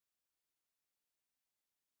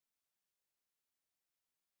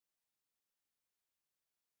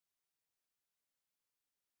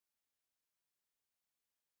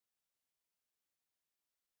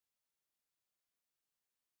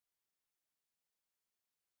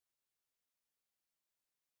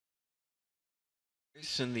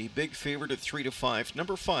And the big favorite at 3-5.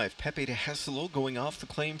 Number 5, Pepe de Hesselo, going off the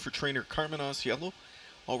claim for trainer Carmen Osiello.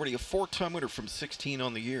 Already a 4-time winner from 16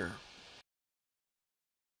 on the year.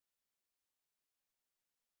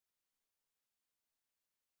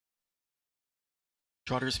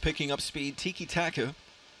 Trotters picking up speed. Tiki Taka.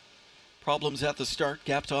 Problems at the start,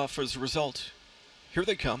 gapped off as a result. Here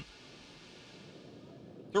they come.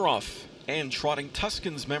 They're off. And trotting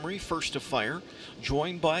Tuscan's Memory first to fire,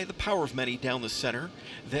 joined by the Power of Many down the center.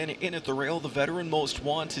 Then in at the rail, the veteran Most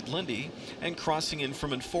Wanted Lindy, and crossing in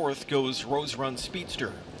from in fourth goes Rose Run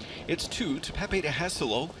Speedster. It's 2 to Pepe de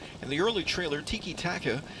Hesselo, and the early trailer Tiki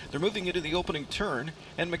Taka. They're moving into the opening turn,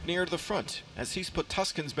 and McNair to the front. As he's put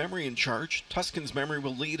Tuscan's Memory in charge, Tuscan's Memory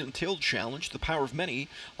will lead until challenged. The Power of Many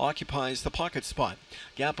occupies the pocket spot.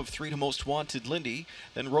 Gap of 3 to Most Wanted Lindy,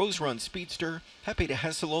 then Rose Run Speedster, Pepe de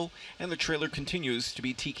Hesselo, and the trailer continues to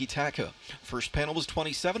be Tiki Taka. First panel was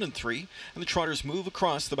 27-3, and the Trotters move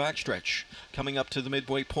across the backstretch. Coming up to the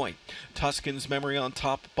midway point, Tuscan's Memory on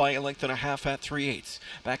top by a length and a half at 3/8.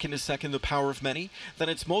 Back into second, the Power of Many. Then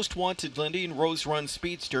it's Most Wanted Lindy and Rose Run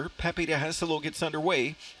Speedster. Pepe de Hesselo gets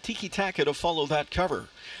underway. Tiki Taka to follow that cover.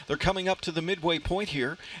 They're coming up to the midway point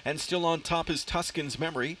here, and still on top is Tuscan's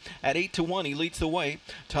Memory. At 8-1, he leads the way.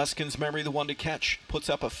 Tuscan's Memory, the one to catch, puts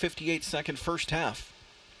up a 58-second first half.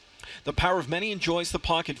 The Power of Many enjoys the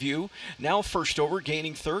pocket view. Now first over,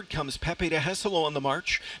 gaining third, comes Pepe de Hesselo on the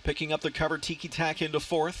march. Picking up the cover, Tiki Taka into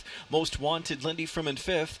fourth. Most Wanted Lindy from in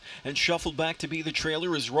fifth. And shuffled back to be the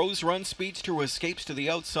trailer is Rose Run Speedster, who escapes to the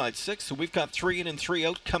outside six. So we've got 3 in and 3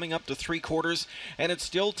 out coming up to 3/4. And it's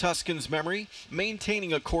still Tuscan's Memory,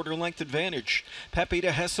 maintaining a quarter-length advantage. Pepe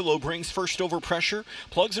de Hesselo brings first over pressure.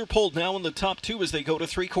 Plugs are pulled now in the top 2 as they go to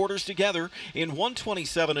 3/4 together in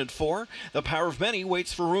 1:27-4. The Power of Many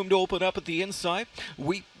waits for room to open up at the inside.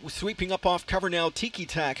 Sweeping up off cover now, Tiki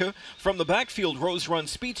Taka. From the backfield, Rose Run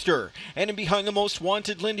Speedster. And in behind the Most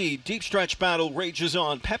Wanted Lindy. Deep stretch battle rages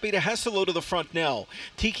on. Pepe de Hesselo to the front now.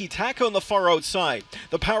 Tiki Taka on the far outside.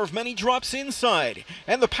 The Power of Many drops inside.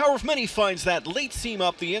 And the Power of Many finds that late seam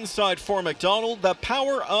up the inside for McDonald. The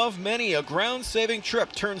Power of Many, a ground-saving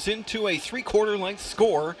trip, turns into a 3/4 length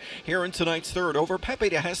score here in tonight's third over Pepe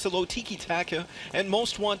de Hesselo, Tiki Taka, and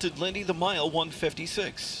Most Wanted Lindy, the mile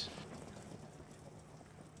 156.